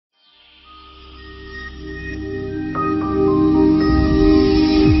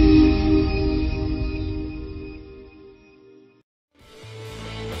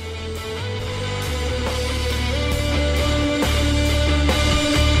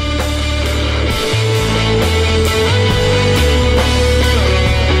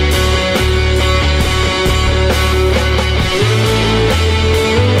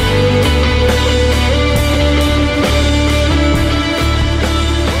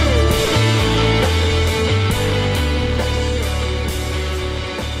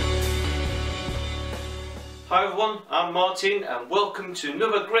Martin and welcome to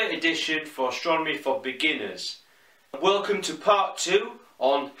another great edition for Astronomy for Beginners. Welcome to part 2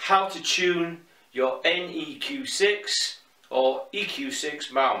 on how to tune your NEQ-6 or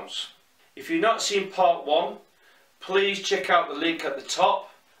EQ6 mounts. If you've not seen part 1, please check out the link at the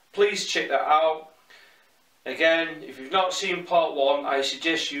top. Please check that out. Again, if you've not seen part 1, I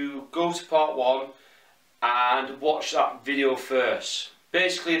suggest you go to part 1 and watch that video first.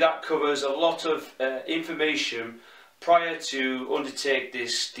 Basically that covers a lot of information prior to undertake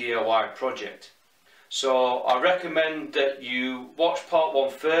this DIY project. So I recommend that you watch part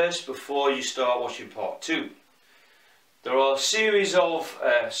 1 first before you start watching part 2. There are a series of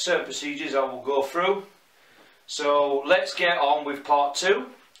certain procedures I will go through. So let's get on with part 2,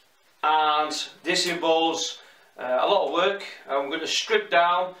 and this involves a lot of work. I'm going to strip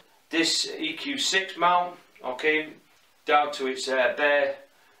down this EQ6 mount, okay, down to its bare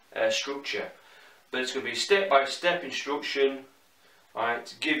structure, but it's going to be step-by-step instruction, right,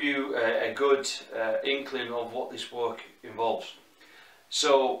 to give you a good inkling of what this work involves.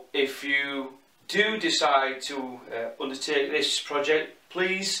 So if you do decide to undertake this project,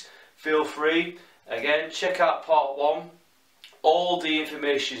 please feel free. Again, check out part 1. All the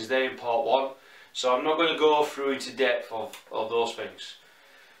information is there in part 1, so I'm not going to go through into depth of those things.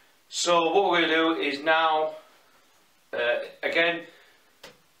 So what we're going to do is now, again,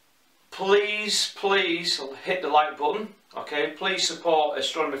 please hit the like button, okay? Please support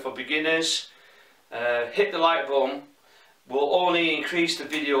Astronomy for Beginners. Hit the like button. Will only increase the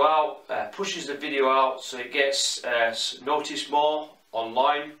video out, pushes the video out so it gets noticed more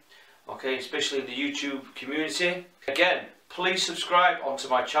online, okay, especially in the YouTube community. Again, please subscribe onto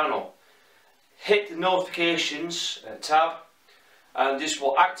my channel. Hit the notifications tab, and this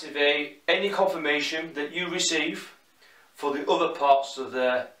will activate any confirmation that you receive for the other parts of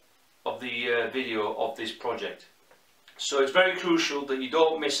the video of this project. So it's very crucial that you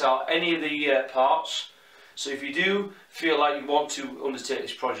don't miss out any of the parts. So if you do feel like you want to undertake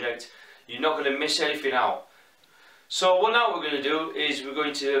this project, you're not going to miss anything out. So what now we're going to do is we're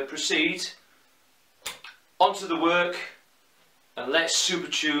going to proceed onto the work, and let's super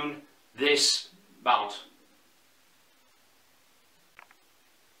tune this mount.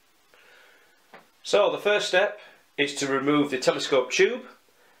 So the first step is to remove the telescope tube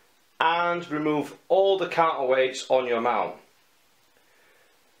and remove all the counterweights on your mount.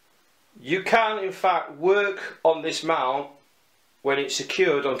 You can in fact work on this mount when it's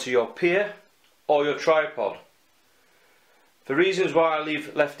secured onto your pier or your tripod. The reasons why I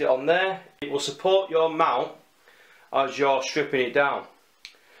left it on there, it will support your mount as you're stripping it down.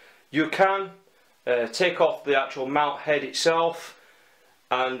 You can take off the actual mount head itself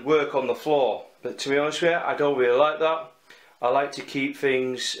and work on the floor, but to be honest with you, I don't really like that. I like to keep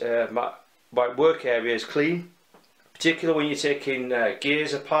things, my work areas clean, particularly when you're taking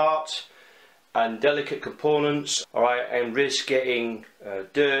gears apart and delicate components, alright, and risk getting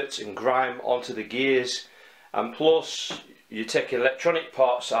dirt and grime onto the gears, and plus you take electronic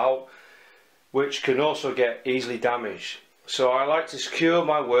parts out which can also get easily damaged. So I like to secure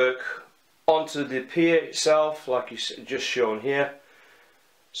my work onto the pier itself, like you just shown here,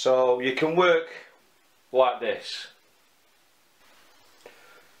 so you can work like this.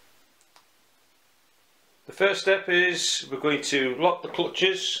 The first step is we're going to lock the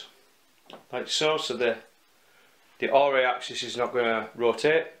clutches like so, so the RA axis is not going to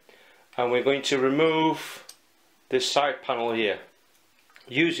rotate, and we're going to remove this side panel here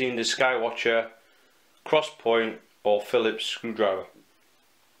using the Skywatcher cross point or Phillips screwdriver.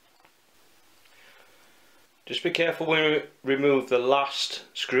 Just be careful when you remove the last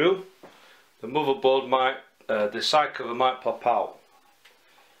screw. The motherboard might, the side cover might pop out.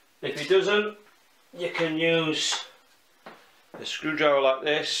 If it doesn't, you can use a screwdriver like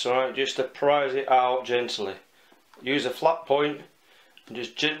this, alright, just to prise it out gently. Use a flat point and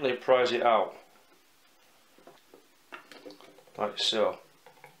just gently prise it out, like so.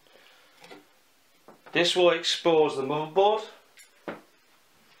 This will expose the motherboard.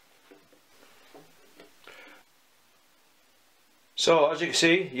 So as you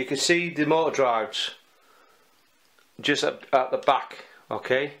can see the motor drives just at the back,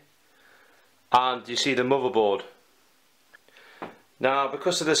 okay, and you see the motherboard. Now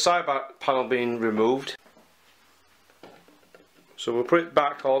because of the side panel being removed, so we'll put it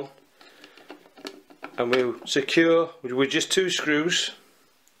back on and we'll secure with just 2 screws.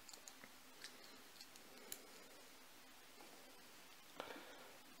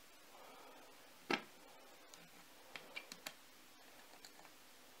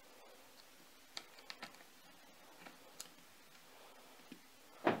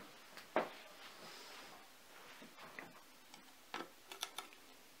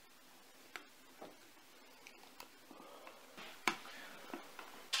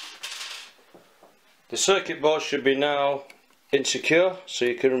 The circuit board should be now insecure, so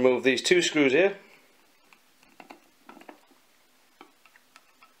you can remove these two screws here.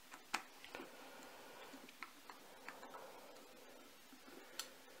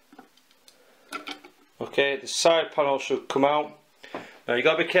 Okay, the side panel should come out. Now you've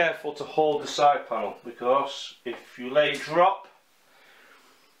got to be careful to hold the side panel, because if you let it drop,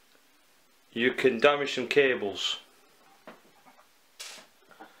 you can damage some cables.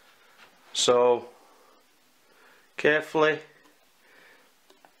 So carefully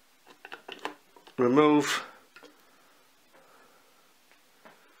remove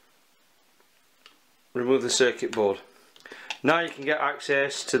the circuit board. Now you can get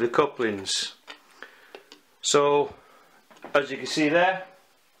access to the couplings. So as you can see there,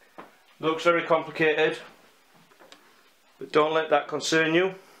 looks very complicated, but don't let that concern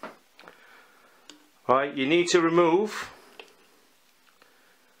you. Right, you need to remove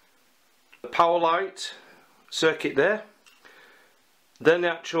the power light circuit there, then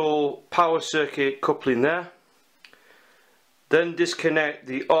the actual power circuit coupling there, then disconnect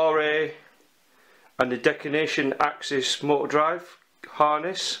the RA and the declination axis motor drive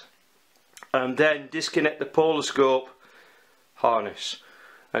harness, and then disconnect the polar scope harness.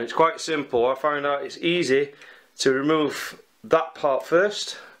 And it's quite simple. I found out it's easy to remove that part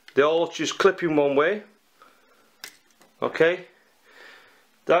first. They all just clip in one way. Okay,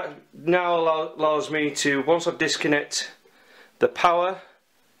 that now allows me to, once I disconnect the power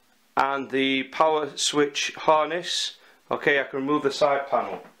and the power switch harness, okay, I can remove the side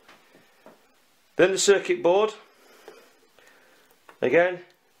panel. Then the circuit board, again,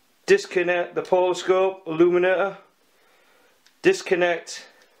 disconnect the polar scope illuminator, disconnect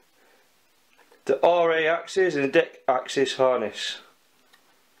the RA axis and the deck axis harness.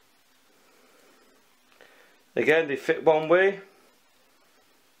 Again, they fit one way.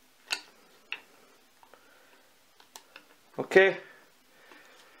 Okay,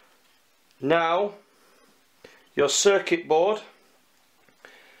 now your circuit board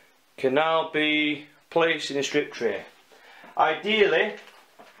can now be placed in a strip tray. Ideally,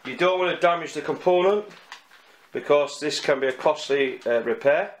 you don't want to damage the component, because this can be a costly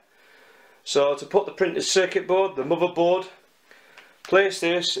repair. So to put the printed circuit board, the motherboard, place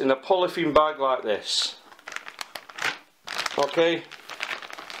this in a polythene bag like this. Okay,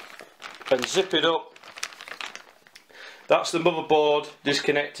 and zip it up. That's the motherboard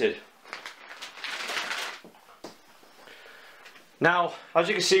disconnected. Now, as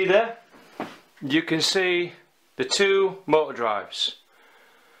you can see there, you can see the two motor drives.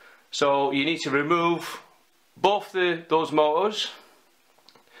 So you need to remove both those motors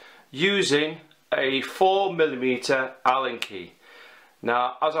using a 4mm Allen key.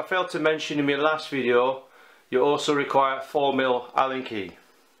 Now, as I failed to mention in my last video, you also require a 4mm Allen key.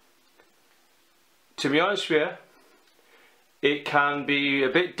 To be honest with you, it can be a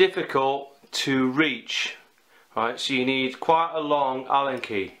bit difficult to reach, right? So you need quite a long Allen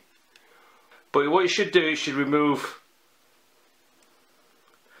key. But what you should do, you should remove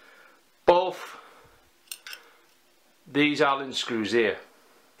both these Allen screws here.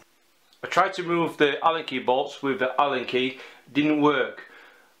 I tried to remove the Allen key bolts with the Allen key, didn't work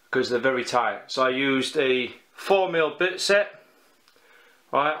because they're very tight. So I used a 4mm bit set,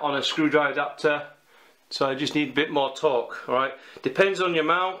 right, on a screwdriver adapter. So I just need a bit more torque, right? Depends on your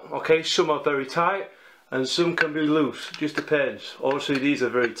mount, okay? Some are very tight and some can be loose, just depends. Obviously these are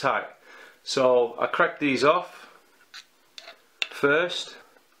very tight. So I cracked these off first.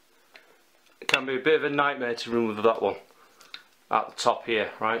 It can be a bit of a nightmare to remove that one at the top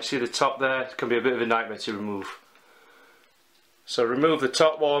here, right? See the top there? It can be a bit of a nightmare to remove. So remove the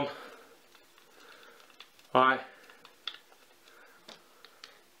top one, right?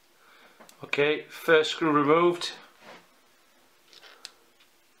 Okay, first screw removed.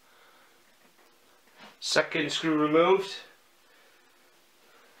 Second screw removed.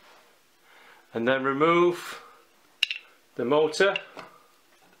 And then remove the motor.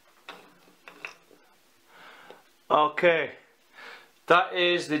 Okay, that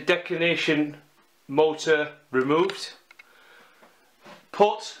is the declination motor removed.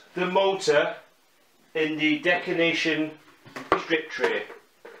 Put the motor in the declination strip tray,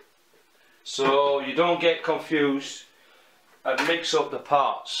 so you don't get confused and mix up the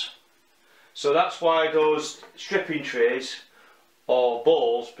parts. So that's why those stripping trays or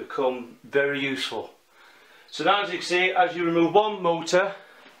balls become very useful. So now, as you can see, as you remove one motor,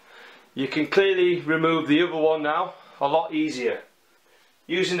 you can clearly remove the other one now a lot easier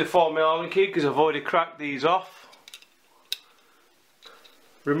using the 4mm Allen key, because I've already cracked these off.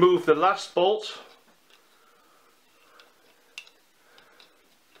 Remove the last bolt.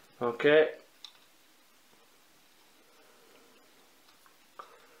 Okay,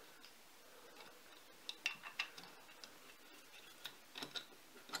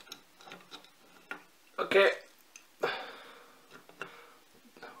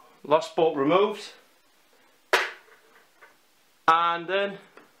 last bolt removed, and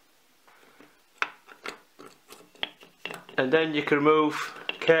then you can remove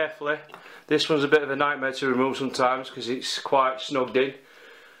carefully. This one's a bit of a nightmare to remove sometimes because it's quite snugged in.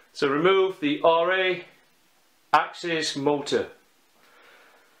 So remove the RA axis motor.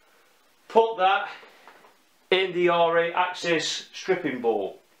 Put that in the RA axis stripping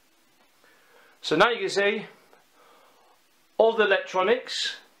bowl. So now you can see all the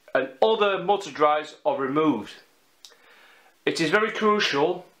electronics and other motor drives are removed. It is very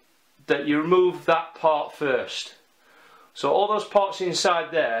crucial that you remove that part first. So all those parts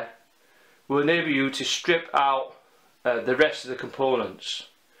inside there will enable you to strip out the rest of the components.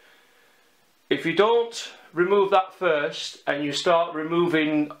 If you don't remove that first and you start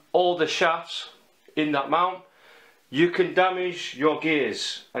removing all the shafts in that mount, you can damage your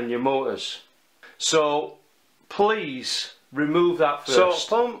gears and your motors. So please remove that first.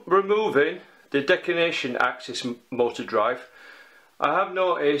 So upon removing the declination axis motor drive, I have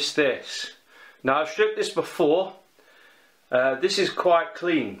noticed this. Now I've stripped this before. This is quite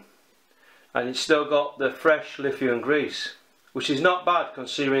clean and it's still got the fresh lithium grease, which is not bad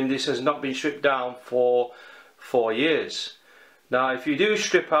considering this has not been stripped down for 4 years. Now if you do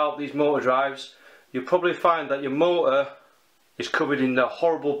strip out these motor drives, you'll probably find that your motor is covered in the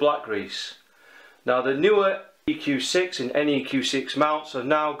horrible black grease. Now the newer EQ6 and NEQ-6 mounts have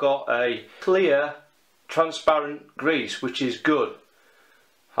now got a clear transparent grease, which is good.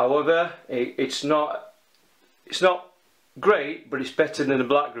 However, it's not great, but it's better than the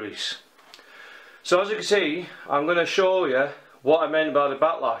black grease. So as you can see, I'm going to show you what I meant by the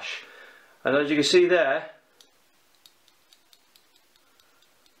backlash, and as you can see there,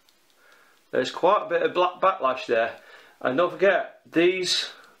 there's quite a bit of black backlash there, and don't forget these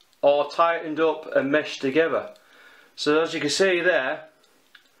are tightened up and meshed together. So as you can see there,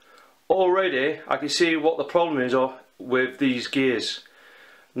 already I can see what the problem is with these gears.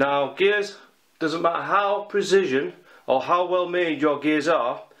 Now gears, doesn't matter how precision or how well made your gears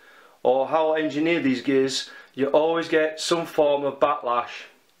are or how engineered these gears, you always get some form of backlash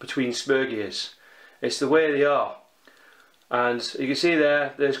between spur gears. It's the way they are, and you can see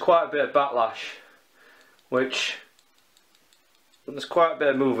there's quite a bit of backlash, which there's quite a bit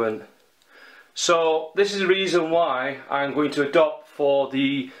of movement. So this is the reason why I'm going to adopt for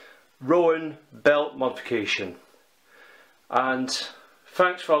the Rowan belt modification. And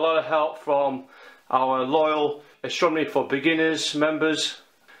thanks for a lot of help from our loyal Astronomy for Beginners members.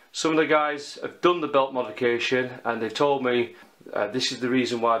 Some of the guys have done the belt modification and they told me this is the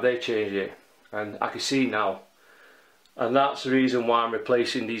reason why they changed it, and I can see now, and that's the reason why I'm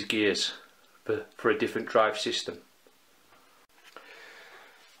replacing these gears for a different drive system.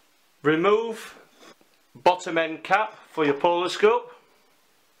 Remove bottom end cap for your polar scope.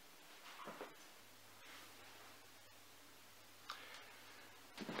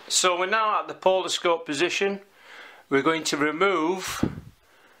 So we're now at the polar scope position. We're going to remove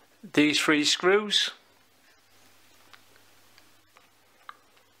these 3 screws.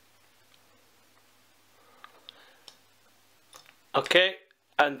 Okay,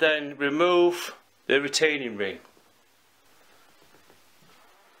 and then remove the retaining ring.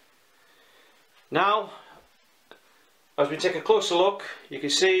 Now, as we take a closer look, you can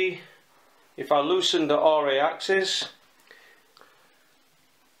see if I loosen the RA axis,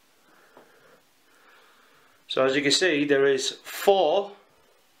 so as you can see there is 4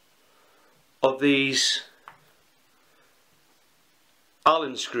 of these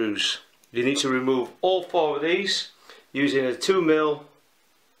Allen screws. You need to remove all 4 of these using a 2mm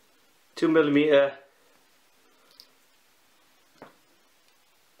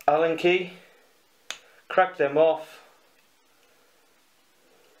Allen key. Crack them off,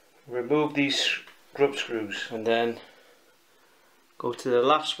 remove these grub screws, and then go to the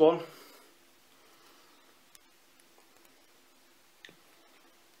last one.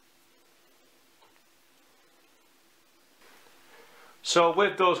 So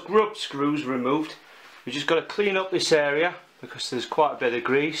with those grub screws removed, we just got to clean up this area because there's quite a bit of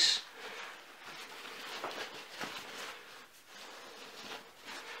grease.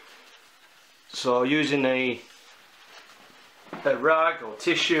 So using a rag or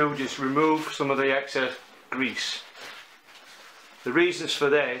tissue, just remove some of the excess grease. The reasons for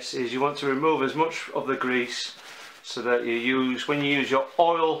this is you want to remove as much of the grease so that when you use your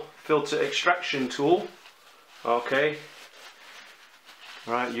oil filter extraction tool, okay,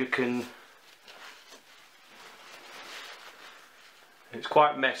 right, you can, it's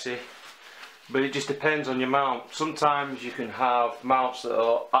quite messy, but it just depends on your mount. Sometimes you can have mounts that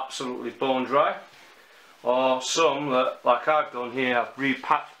are absolutely bone dry, or some that, like I've done here,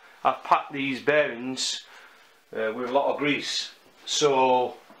 I've packed these bearings with a lot of grease.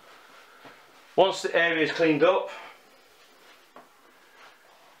 So once the area is cleaned up,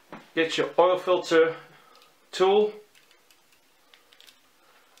 get your oil filter tool,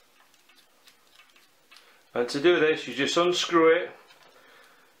 and to do this you just unscrew it,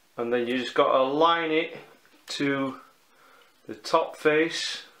 and then you just got to align it to the top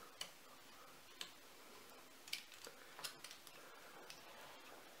face.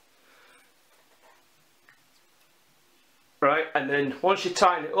 Right, and then once you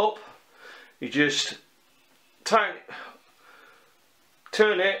tighten it up, you just turn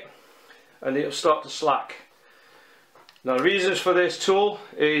it, and it'll start to slack. Now the reasons for this tool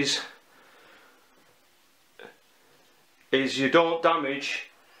is you don't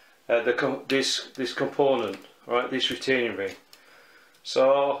damage this component, right, this retaining ring.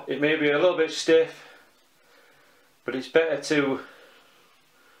 So it may be a little bit stiff, but it's better to.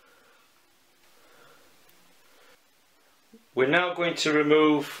 We're now going to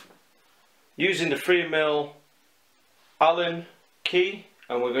remove, using the 3mm Allen key,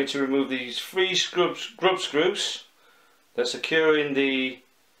 and we're going to remove these 3 grub screws that secure in the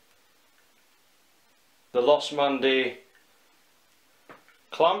Lost Mandy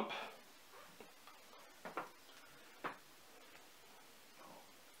clamp.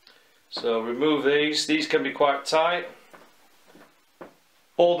 So remove these can be quite tight.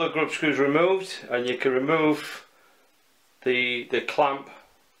 All the grub screws removed, and you can remove the clamp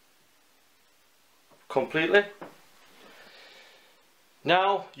completely.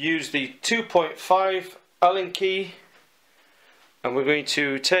 Now use the 2.5 Allen key, and we're going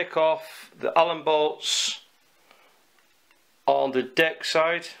to take off the Allen bolts on the deck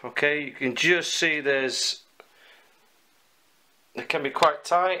side. Okay, you can just see they can be quite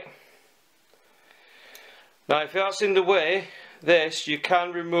tight. Now if that's in the way, you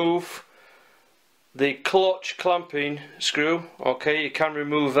can remove the clutch clamping screw. Okay, you can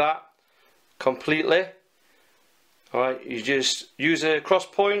remove that completely. Alright, you just use a cross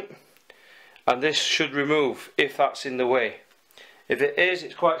point, and this should remove if that's in the way. If it is,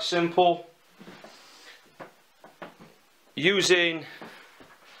 it's quite simple. Using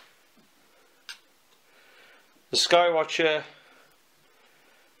the Skywatcher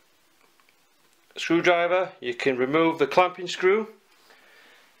screwdriver, you can remove the clamping screw.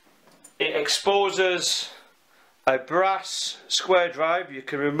 It exposes a brass square drive. You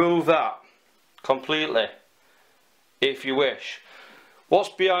can remove that completely if you wish. What's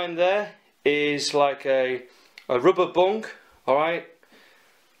behind there is like a rubber bung, alright,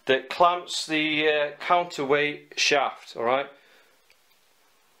 that clamps the counterweight shaft, alright,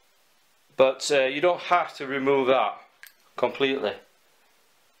 but you don't have to remove that completely.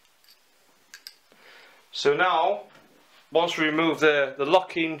 So now, once we remove the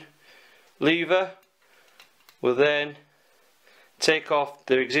locking lever, we'll then take off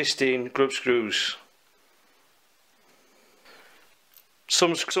the existing grub screws.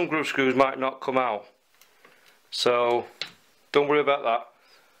 Some grub screws might not come out, so don't worry about that.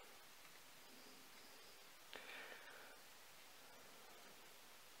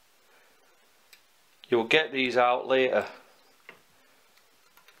 You'll get these out later.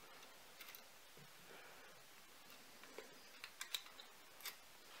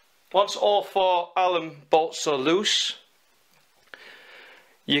 Once all 4 Allen bolts are loose,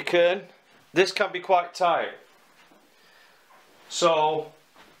 this can be quite tight. So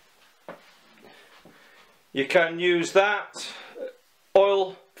you can use that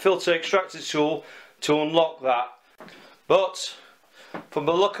oil filter extractor tool to unlock that. But from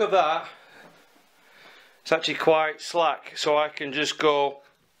the look of that, it's actually quite slack, so I can just go,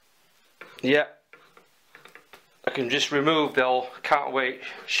 yeah, I can just remove the whole counterweight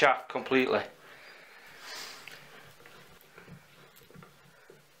shaft completely.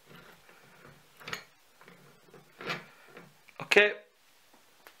 Okay,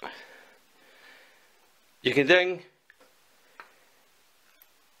 you can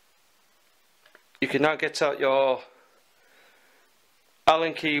now get out your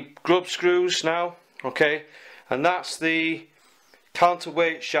Allen key grub screws now, okay, and that's the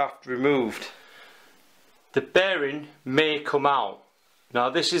counterweight shaft removed. The bearing may come out. Now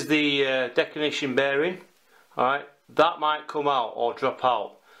this is the declination bearing, alright, that might come out or drop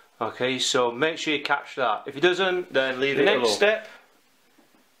out. Okay, so make sure you catch that. If it doesn't, then leave it alone. Next step,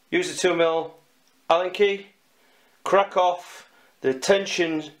 use the 2mm Allen key, crack off the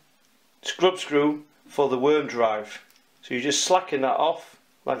tension scrub screw for the worm drive. So you just slacken that off,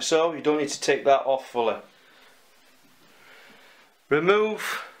 like so. You don't need to take that off fully.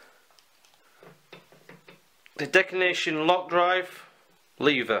 Remove the declination lock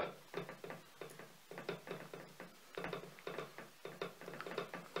lever.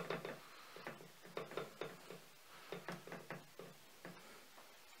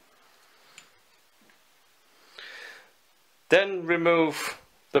 Then remove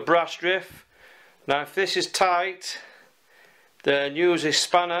the brass drift. Now if this is tight, then use a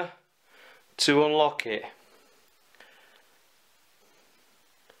spanner to unlock it.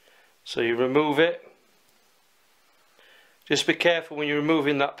 So you remove it. Just be careful when you're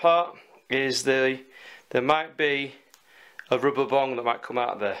removing that part, is there might be a rubber bong that might come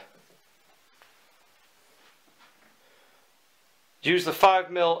out of there. Use the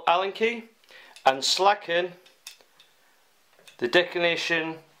 5mm Allen key and slacken the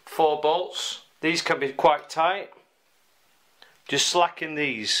declination 4 bolts. These can be quite tight. Just slacken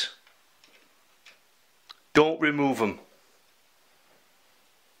these. Don't remove them.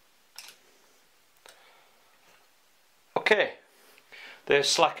 Okay, they're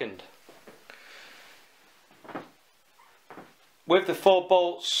slackened. With the 4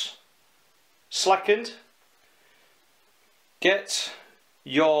 bolts slackened, get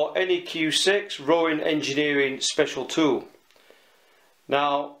your NEQ-6 Rowan Engineering special tool.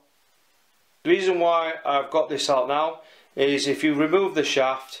 Now, the reason why I've got this out now is if you remove the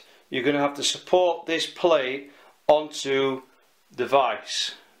shaft, you're going to have to support this plate onto the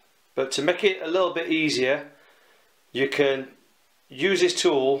vise. But to make it a little bit easier, you can use this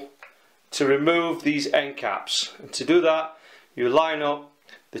tool to remove these end caps. And to do that, you line up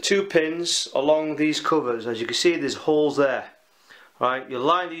the 2 pins along these covers. As you can see, there's holes there. Right, you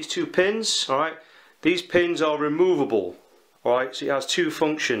line these 2 pins. All right, these pins are removable. All right, so it has 2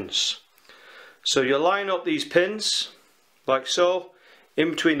 functions. So you line up these pins like so, in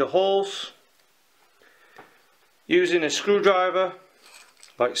between the holes, using a screwdriver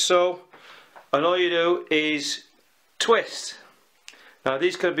like so, and all you do is twist. Now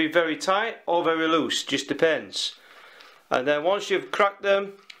these can be very tight or very loose, just depends. And then once you've cracked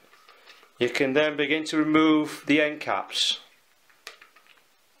them, you can then begin to remove the end caps.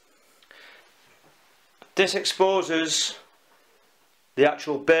 This exposes the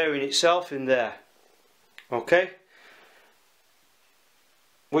actual bearing itself in there. Okay,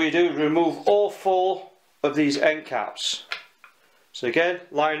 what you do is remove all 4 of these end caps. So again,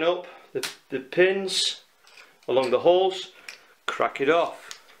 line up the pins along the holes, crack it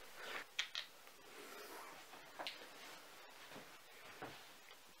off.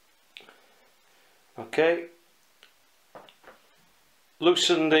 Okay,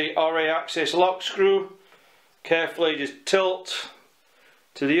 loosen the RA axis lock screw, carefully just tilt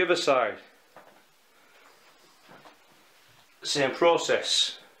to the other side. Same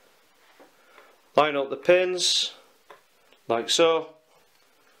process. Line up the pins like so,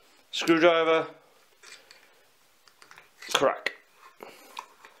 screwdriver, crack.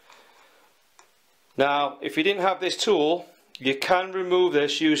 Now if you didn't have this tool, you can remove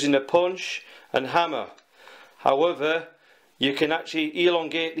this using a punch and hammer. However, you can actually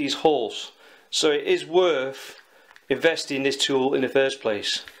elongate these holes, so it is worth investing in this tool in the first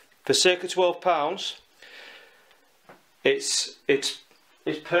place. For circa £12, it's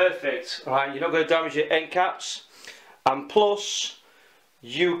perfect. Right, you're not going to damage your end caps, and plus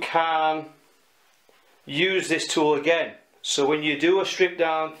you can use this tool again. So when you do a strip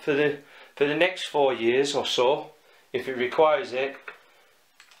down for the next 4 years or so, if it requires it,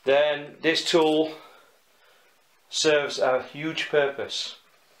 then this tool serves a huge purpose.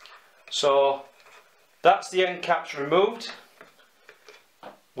 So that's the end caps removed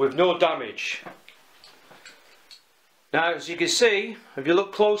with no damage. Now as you can see, if you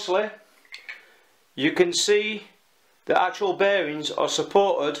look closely, you can see the actual bearings are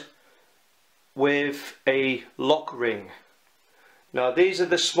supported with a lock ring. Now these are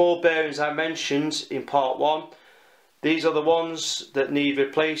the small bearings I mentioned in part 1. These are the ones that need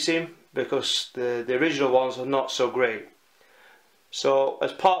replacing because the original ones are not so great. So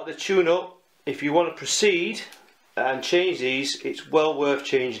as part of the tune-up, if you want to proceed and change these, it's well worth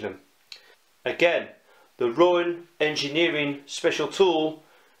changing them. Again, the Rowan Engineering special tool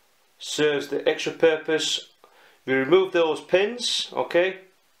serves the extra purpose. You remove those pins, okay,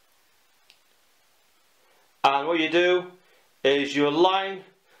 and what you do is you align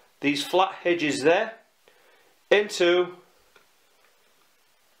these flat edges there into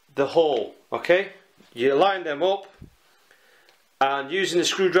the hole, okay. You line them up, and using the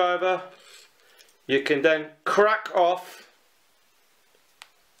screwdriver you can then crack off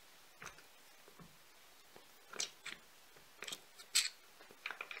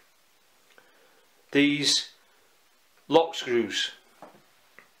these lock screws.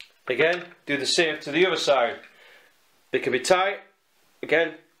 Again, do the same to the other side. They can be tight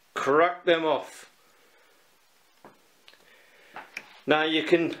again, crack them off. Now you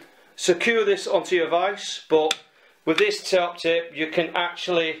can secure this onto your vise, but with this top tip you can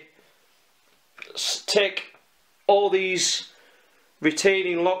actually take all these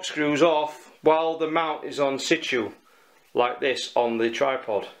retaining lock screws off while the mount is on situ, like this on the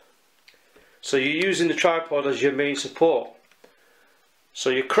tripod. So you're using the tripod as your main support. So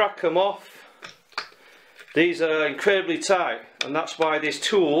you crack them off. These are incredibly tight, and that's why this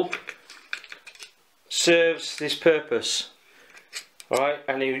tool serves this purpose. Alright,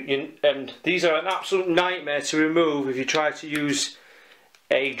 and these are an absolute nightmare to remove if you try to use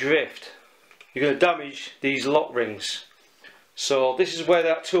a drift. You're going to damage these lock rings. So this is where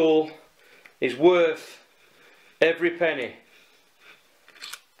that tool is worth every penny.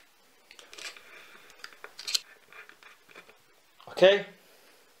 Okay,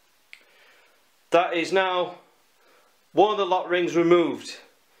 that is now one of the lock rings removed.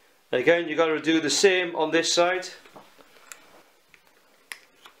 Again, you've got to do the same on this side.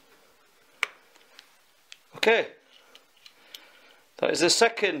 Okay, that is the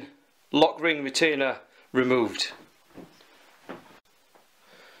second lock ring retainer removed.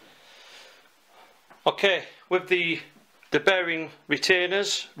 Okay, with the bearing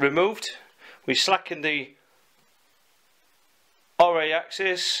retainers removed, we slacken the RA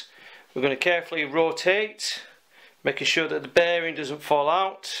axis. We're going to carefully rotate, making sure that the bearing doesn't fall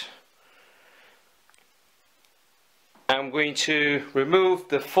out. I'm going to remove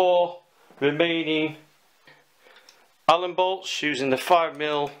the 4 remaining Allen bolts using the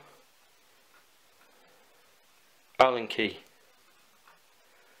 5mm Allen key.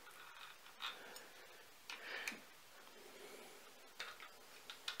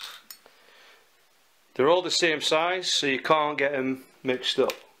 They're all the same size, so you can't get them mixed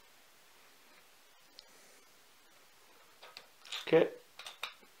up. Okay.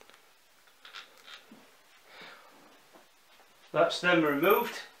 That's them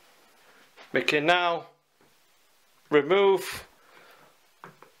removed. We can now remove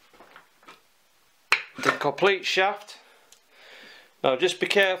the complete shaft. Now just be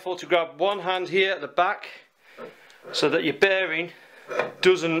careful to grab one hand here at the back so that your bearing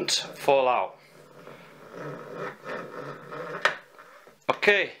doesn't fall out.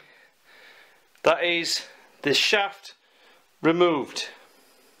 Okay, that is the shaft removed.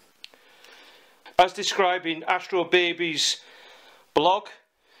 As described in Astro-Baby's blog,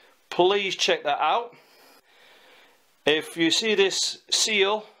 please check that out. If you see this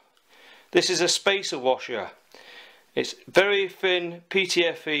seal, this is a spacer washer. It's very thin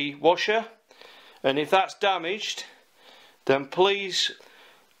PTFE washer, and if that's damaged, then please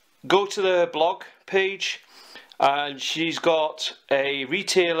go to the blog page, and she's got a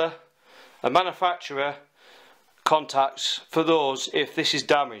retailer, a manufacturer contacts for those if this is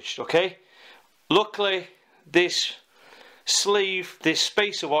damaged. Okay, luckily this sleeve, this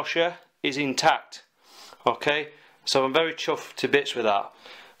spacer washer, is intact. Okay, so I'm very chuffed to bits with that.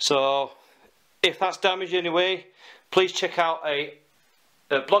 So if that's damaged anyway, please check out a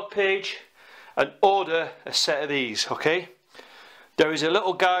blog page and order a set of these. Okay, there is a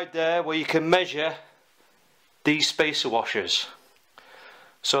little guide there where you can measure these spacer washers.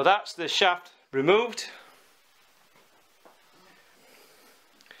 So that's the shaft removed.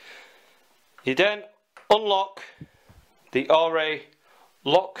 You then unlock the RA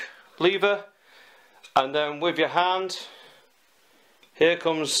lock lever, and then with your hand, here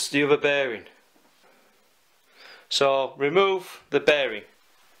comes the other bearing. So remove the bearing.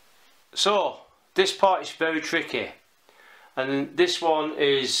 So this part is very tricky, and this one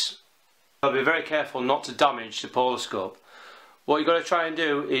is, I'll be very careful not to damage the polar scope. What you've got to try and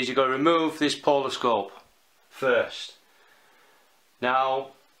do is you've got to remove this polar scope first.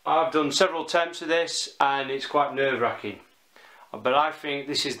 Now I've done several attempts of this and it's quite nerve-wracking, but I think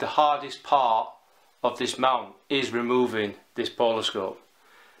this is the hardest part of this mount, is removing this polar scope.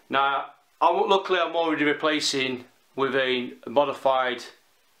 Now luckily I'm already replacing with a modified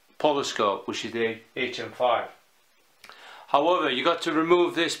polar scope, which is the HM5. However, you've got to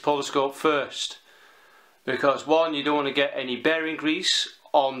remove this polar scope first, because one, you don't want to get any bearing grease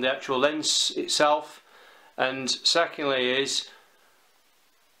on the actual lens itself, and secondly is,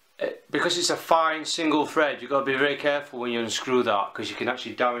 because it's a fine single thread, you've got to be very careful when you unscrew that, because you can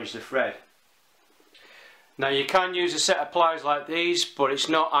actually damage the thread. Now you can use a set of pliers like these, but it's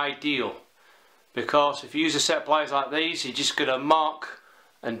not ideal, because if you use a set of pliers like these, you're just going to mark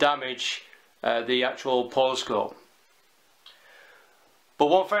and damage the actual polar scope. But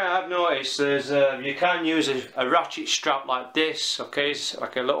one thing I have noticed is you can use a ratchet strap like this. Okay, it's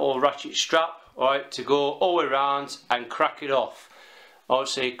like a little ratchet strap, right, to go all the way around and crack it off.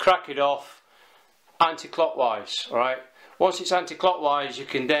 obviously crack it off anti-clockwise. Alright, once it's anti-clockwise, you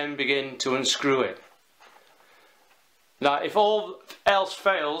can then begin to unscrew it. Now if all else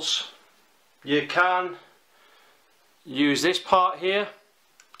fails, you can use this part here,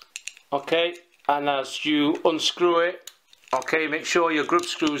 okay, and as you unscrew it, okay, make sure your grub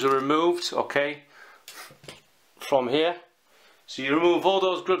screws are removed, okay, from here. So you remove all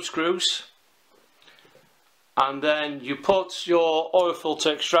those grub screws, and then you put your oil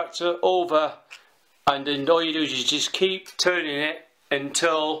filter extractor over, and then all you do is you just keep turning it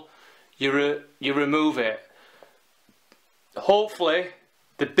until you remove it. Hopefully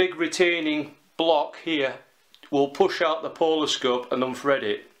the big retaining block here will push out the polar scope and unthread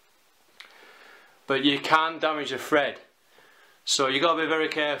it, but you can damage the thread, so you got to be very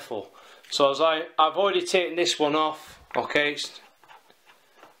careful. So as I've already taken this one off, okay,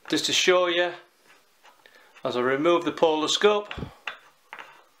 just to show you, as I remove the polar scope,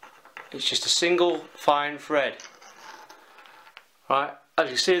 it's just a single fine thread. Right, as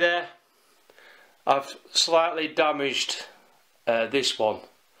you see there, I've slightly damaged this one,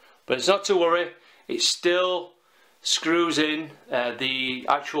 but it's not to worry, it still screws in the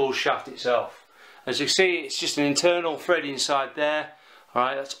actual shaft itself. As you see, it's just an internal thread inside there.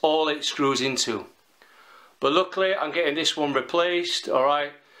 Alright, that's all it screws into. But luckily I'm getting this one replaced,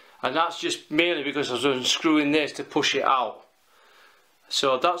 alright, and that's just mainly because I was unscrewing this to push it out.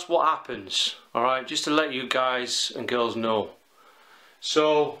 So that's what happens, alright, just to let you guys and girls know.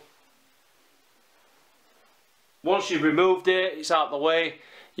 So once you've removed it, it's out of the way,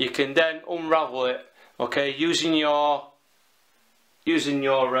 you can then unravel it, okay, using your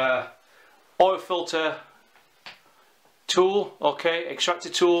oil filter tool, okay, extractor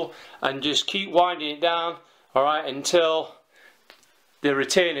tool, and just keep winding it down, alright, until the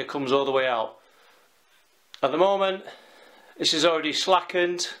retainer comes all the way out. At the moment this is already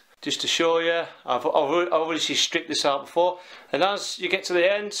slackened, just to show you. I've already stripped this out before, and as you get to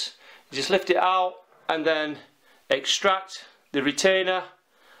the end, you just lift it out and then extract the retainer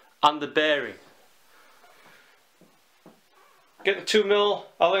and the bearing. Get the 2mm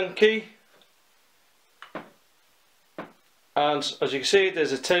Allen key, and as you can see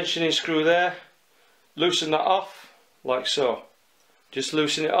there's a tensioning screw there. Loosen that off like so. Just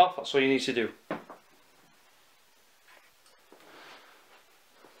loosen it off, that's all you need to do.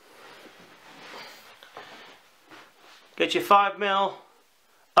 Get your 5mm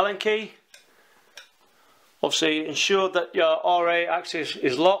Allen key. Obviously ensure that your RA axis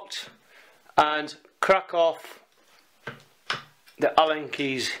is locked, and crack off the Allen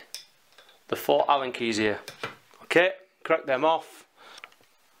keys, the 4 Allen keys here. Okay, crack them off.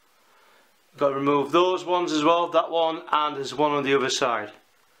 Got to remove those ones as well, that one, and there's one on the other side.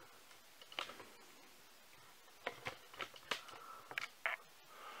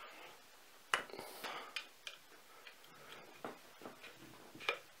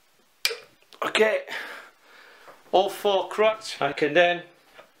 Okay, all 4 cracked. I can then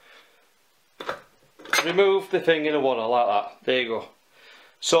remove the thing in a water like that. There you go.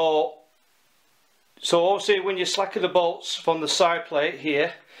 So obviously when you slacken the bolts from the side plate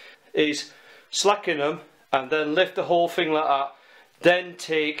here, is slacken them and then lift the whole thing like that, then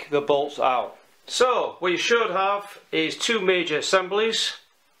take the bolts out. So what you should have is 2 major assemblies.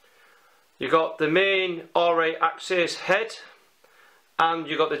 You got the main RA axis head, and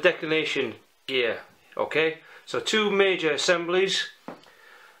you got the declination gear. Okay, so 2 major assemblies.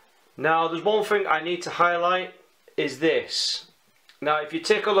 Now there's one thing I need to highlight, is this. Now if you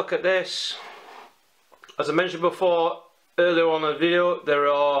take a look at this, as I mentioned before earlier on in the video, there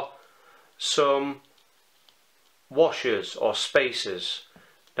are some washers or spacers.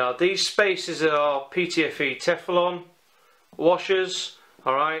 Now these spacers are PTFE Teflon washers,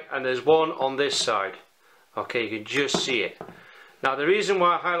 alright, and there's one on this side. Okay, you can just see it. Now the reason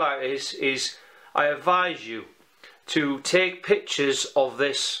why I highlight this is I advise you to take pictures of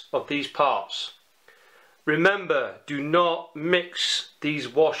these parts. Remember, do not mix these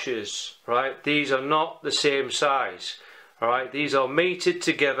washers, right? These are not the same size, alright? These are mated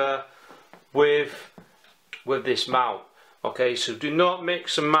together with this mount. Okay, so do not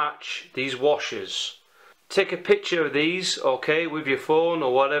mix and match these washers. Take a picture of these, okay, with your phone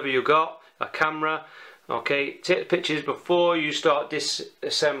or whatever you got, a camera. Okay, take the pictures before you start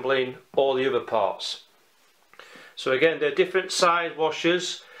disassembling all the other parts. So again, they're different size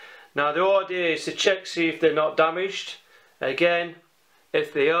washers. Now the idea is to check, see if they're not damaged. Again,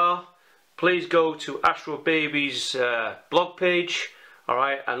 if they are, please go to Astro-Baby's blog page,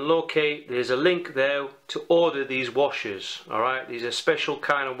 alright, and locate, there's a link there to order these washers, alright. These are special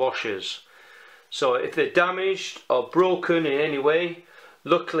kind of washers. So if they're damaged or broken in any way,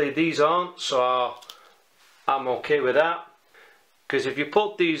 Luckily these aren't, so I'm okay with that, because if you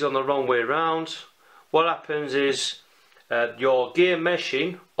put these on the wrong way around, what happens is your gear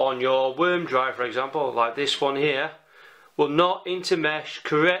meshing on your worm drive, for example, like this one here, will not intermesh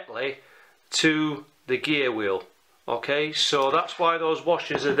correctly to the gear wheel. Okay, so that's why those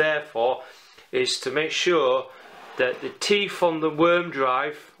washers are there for, is to make sure that the teeth on the worm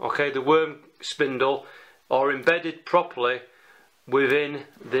drive, okay, the worm spindle, are embedded properly within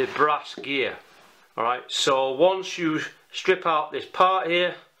the brass gear. Alright, so once you strip out this part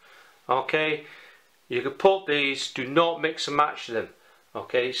here, okay, you can put these, do not mix and match them.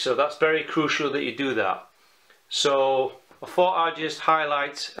 Okay, so that's very crucial that you do that. So I thought I'd just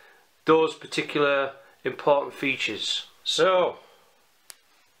highlight those particular important features. So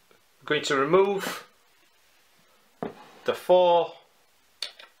I'm going to remove the 4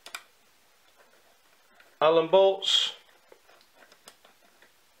 Allen bolts.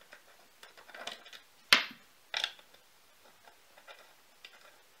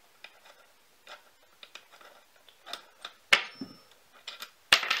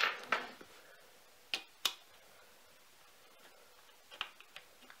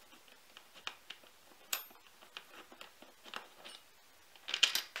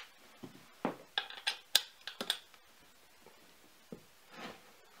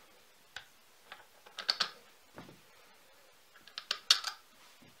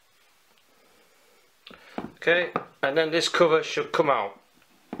 Okay, and then this cover should come out.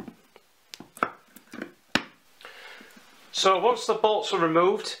 So once the bolts are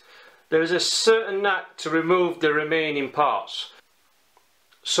removed, there is a certain knack to remove the remaining parts.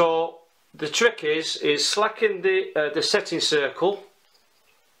 So the trick is slacken the setting circle.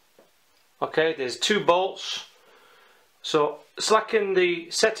 Okay, there's 2 bolts. So slacken the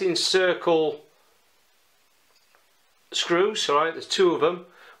setting circle screws. Alright, there's 2 of them.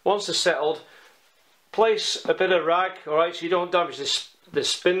 Once they're settled, place a bit of rag, alright, so you don't damage the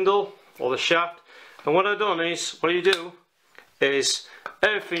spindle or the shaft. And what I've done is, what you do is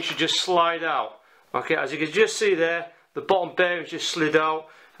everything should just slide out. Okay, as you can just see there, the bottom bearing just slid out,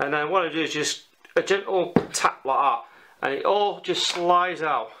 and then what I do is just a gentle tap like that, and it all just slides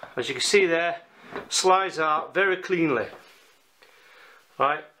out. As you can see there, slides out very cleanly.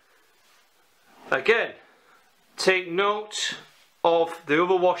 Right. Again, take note of the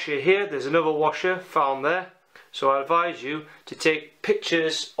other washer here. There's another washer found there, so I advise you to take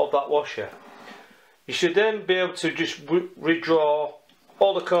pictures of that washer. You should then be able to just redraw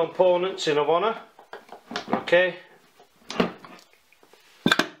all the components in a wanna. Okay,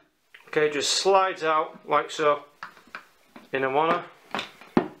 just slides out like so in a wanna.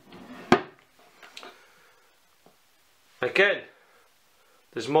 Again,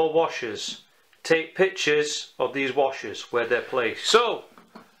 there's more washers. Take pictures of these washers where they're placed. So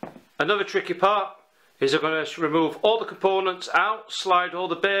another tricky part is I'm going to remove all the components out, slide all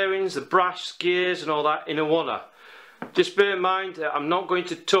the bearings, the brass gears and all that in a wanna. Just bear in mind that I'm not going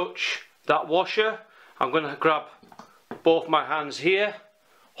to touch that washer. I'm going to grab both my hands here,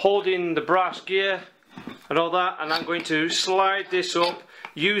 holding the brass gear and all that, and I'm going to slide this up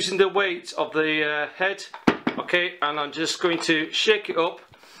using the weight of the head. Okay, and I'm just going to shake it up.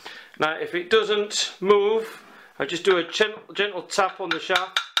 Now if it doesn't move, I just do a gentle tap on the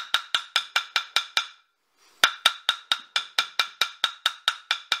shaft.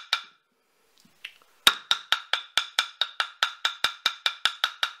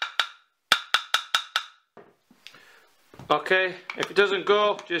 Okay, if it doesn't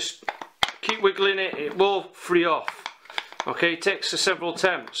go, just keep wiggling it, it will free off. Okay, it takes several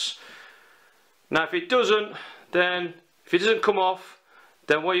attempts. Now if it doesn't come off,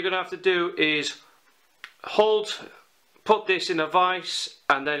 then what you're going to have to do is put this in a vise,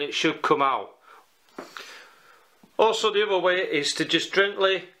 and then it should come out. Also the other way is to just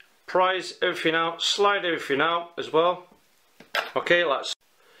gently prise everything out, slide everything out as well. Okay,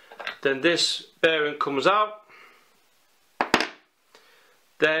 then this bearing comes out.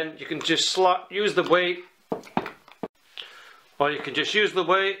 Then you can just use the weight, or you can just use the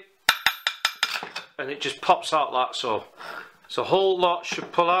weight and it just pops out like so. So a whole lot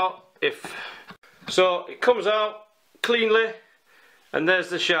should pull out. So it comes out cleanly, and there's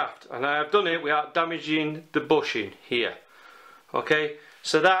the shaft, and I have done it without damaging the bushing here. Okay,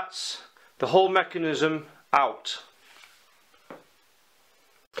 so that's the whole mechanism out.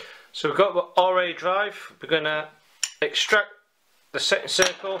 So we've got the RA drive. We're going to extract the setting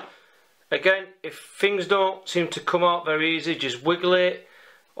circle. Again, if things don't seem to come out very easy, just wiggle it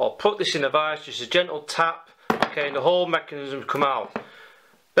or put this in a vise, just a gentle tap. Okay, and the whole mechanism come out.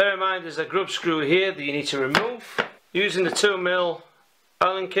 Bear in mind there's a grub screw here that you need to remove. Using the 2mm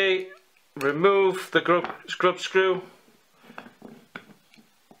Allen key, remove the scrub screw,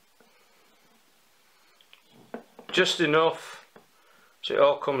 just enough so it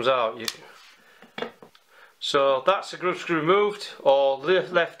all comes out. So that's the grub screw removed or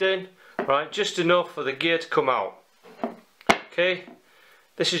left in, right, just enough for the gear to come out. Okay,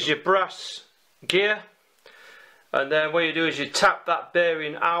 this is your brass gear, and then what you do is you tap that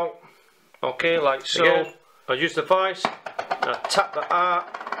bearing out, okay, like so. Again, I use the vise, and I tap that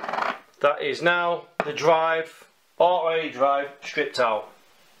out. That is now the drive, auto drive, stripped out.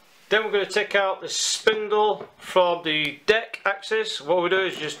 Then we're going to take out the spindle from the deck axis. What we do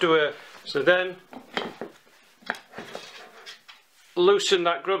is just do a, so then loosen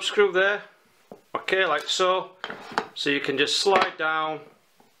that grub screw there, okay, like so. So you can just slide down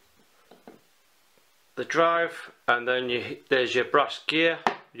the drive, and then there's your brass gear,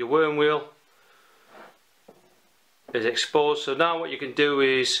 your worm wheel is exposed. So now what you can do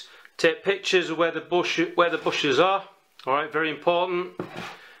is take pictures of where the bushes are. All right, very important.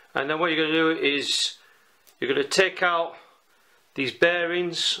 And then what you're going to do is you're going to take out these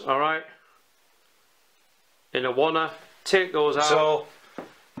bearings, all right, in a wanna, take those out. So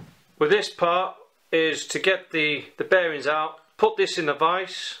with this part is to get the bearings out, put this in the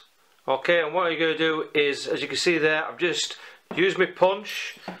vise, okay, and what you're going to do is, as you can see there, I've just used my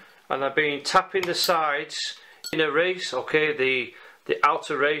punch and I've been tapping the sides in a race, okay, the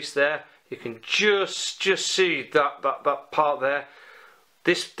outer race there. You can just see that part there.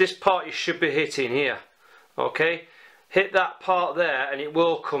 This part you should be hitting here, okay, hit that part there and it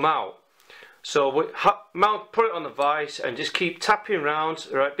will come out. So put it on the vise and just keep tapping around,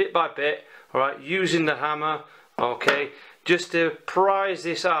 right, bit by bit, alright, using the hammer, okay, just to prise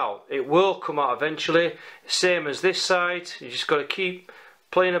this out. It will come out eventually, same as this side. You just got to keep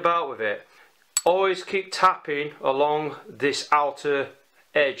playing about with it. Always keep tapping along this outer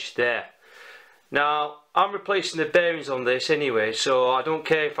edge there. Now I'm replacing the bearings on this anyway, so I don't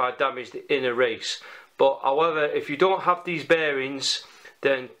care if I damage the inner race. But however, if you don't have these bearings,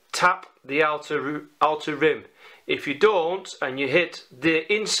 then tap the outer rim. If you don't and you hit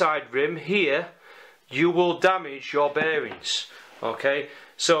the inside rim here, you will damage your bearings, okay.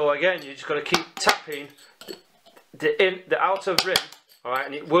 So again, you just got to keep tapping the outer rim, all right,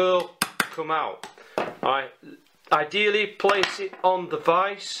 and it will come out. All right, ideally place it on the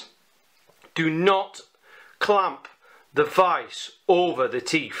vise. Do not clamp the vise over the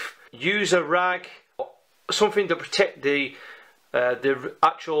teeth. Use a rag or something to protect the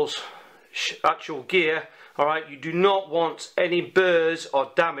actual gear. Alright, you do not want any burrs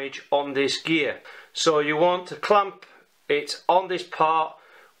or damage on this gear. So you want to clamp it on this part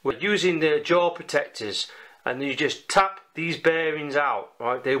with using the jaw protectors, and you just tap these bearings out.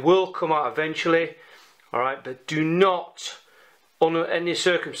 Right, they will come out eventually. Alright, but do not, under any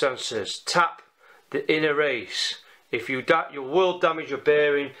circumstances, tap the inner race. If you you will damage your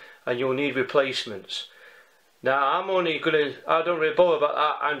bearing and you'll need replacements. Now I don't really bother about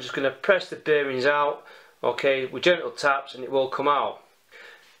that. I'm just going to press the bearings out, okay, with gentle taps, and it will come out.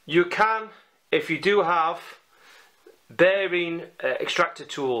 You can, if you do have bearing extractor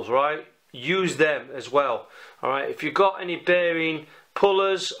tools, right, use them as well. Alright, if you've got any bearing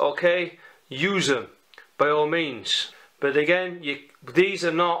pullers, okay, use them by all means. But again, these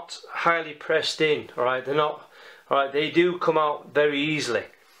are not highly pressed in, alright, they're not, alright, they do come out very easily.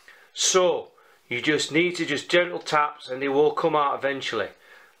 So you just need to just gentle taps and they will come out eventually.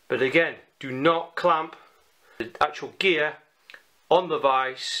 But again, do not clamp the actual gear on the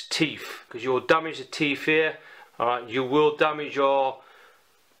vise teeth, because you'll damage the teeth here. Alright, you will damage your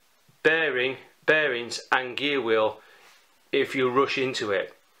bearings and gear wheel if you rush into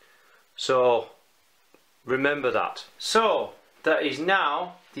it. So remember that. So that is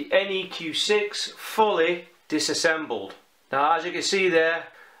now the NEQ-6 fully disassembled. Now as you can see there,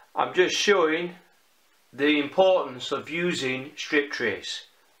 I'm just showing the importance of using strip trays.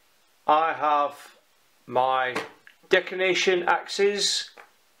 I have my declination axis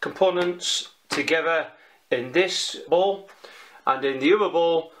components together in this ball, and in the other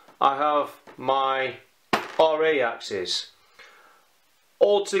ball I have my RA axis.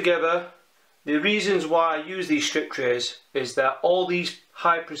 All together, the reasons why I use these strip trays is that all these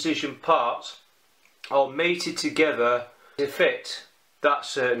high precision parts are mated together to fit that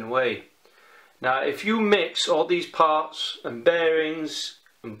certain way. Now if you mix all these parts and bearings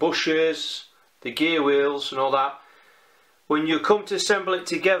and bushers, the gear wheels and all that, when you come to assemble it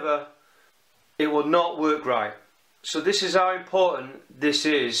together, it will not work right. So this is how important this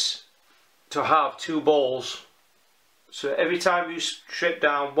is, to have two balls. So every time you strip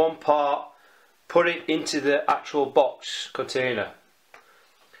down one part, put it into the actual box container.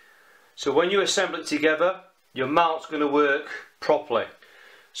 So when you assemble it together, your mount's going to work properly.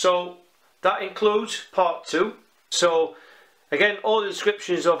 So that includes part 2. So again, all the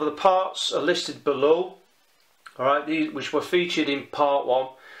descriptions of the parts are listed below. Alright, these which were featured in part 1.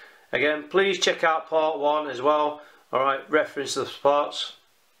 Again, please check out part 1 as well. Alright, reference the parts.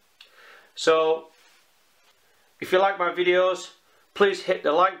 So if you like my videos, please hit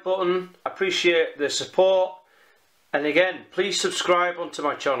the like button. I appreciate the support. And again, please subscribe onto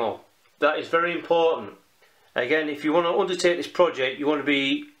my channel. That is very important. Again, if you want to undertake this project, you want to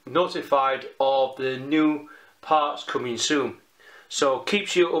be notified of the new parts coming soon. So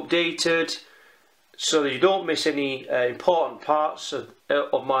keeps you updated so that you don't miss any important parts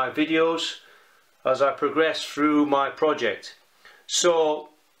of my videos as I progress through my project. So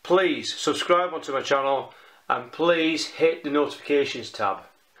please subscribe onto my channel and please hit the notifications tab.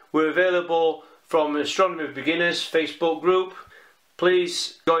 We're available from the Astronomy Beginners Facebook group.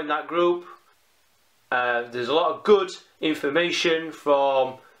 Please join that group. There's a lot of good information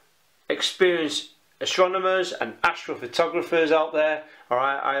from experienced astronomers and astrophotographers out there.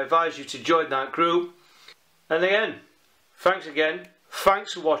 Alright, I advise you to join that group. And again,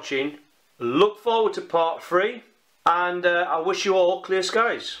 thanks for watching. Look forward to part 3, and I wish you all clear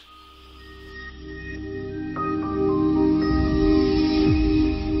skies.